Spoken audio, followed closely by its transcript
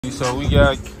So we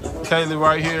got Kailey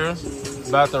right here,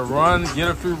 about to run, get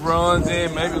a few runs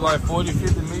in, maybe like 40,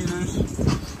 50 meters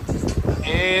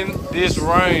in this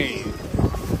rain.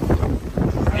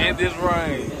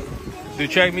 Do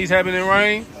track meets happen in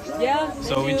rain? Yeah.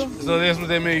 So that's what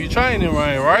that means. You train in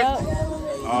rain, right? Yep.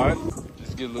 All right.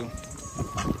 Let's get a little.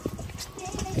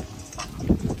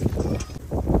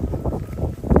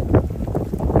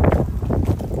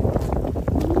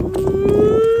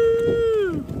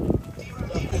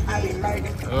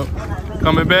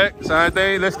 Coming back, same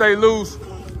thing. Let's stay loose.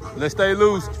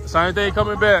 Same thing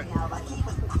coming back.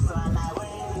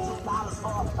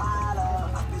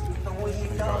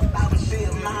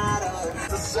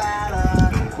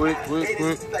 Quick.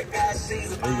 There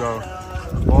you go.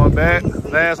 Going back.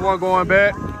 Last one going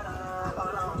back.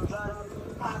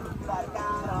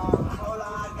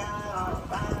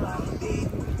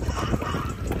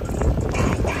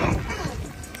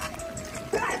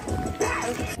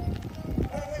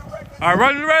 All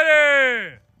right,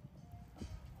 ready.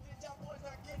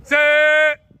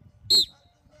 Set.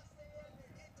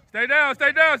 Stay down.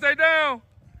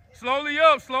 Slowly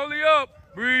up.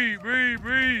 Breathe.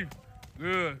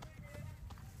 Good.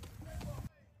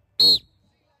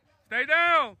 Stay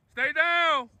down.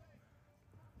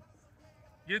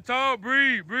 Get tall,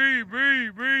 breathe.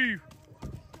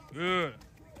 Good.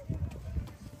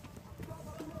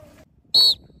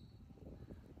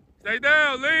 Stay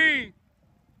down, lean.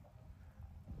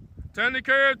 Turn the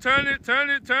curve, turn it.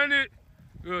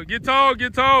 Good. Get tall,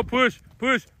 push.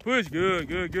 Good.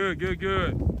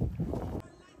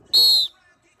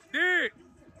 Dig.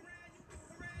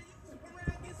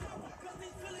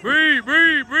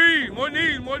 Breathe. More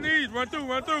knees. Run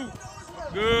through.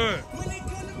 Good.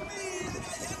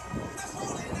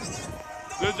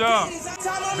 Good job.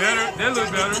 Better. That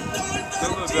look better.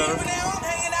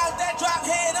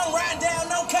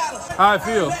 How I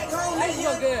feel? I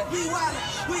feel good.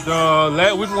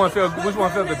 Which one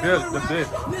felt the best? I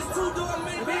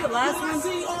think the last one was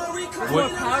more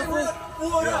powerful.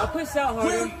 Yeah. I pushed out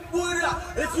harder.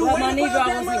 But my knee drop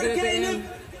wasn't good at the end.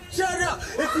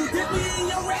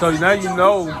 So now you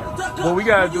know what we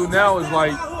gotta do now is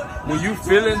like when you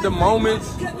feeling the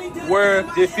moments where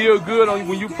it feel good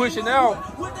when you pushing out,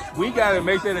 we gotta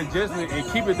make that adjustment and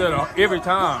keep it there every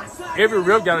time. Every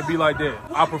rep gotta be like that.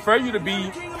 I prefer you to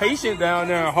be patient down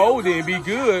there and hold it and be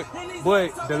good,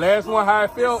 but the last one how I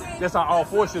felt, that's how all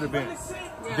four should have been.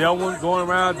 That one going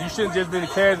around, you shouldn't just been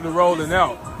casually rolling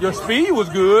out. Your speed was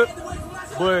good,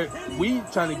 but we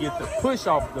trying to get the push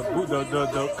off the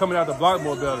coming out the block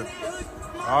more better.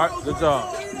 All right, good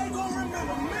job.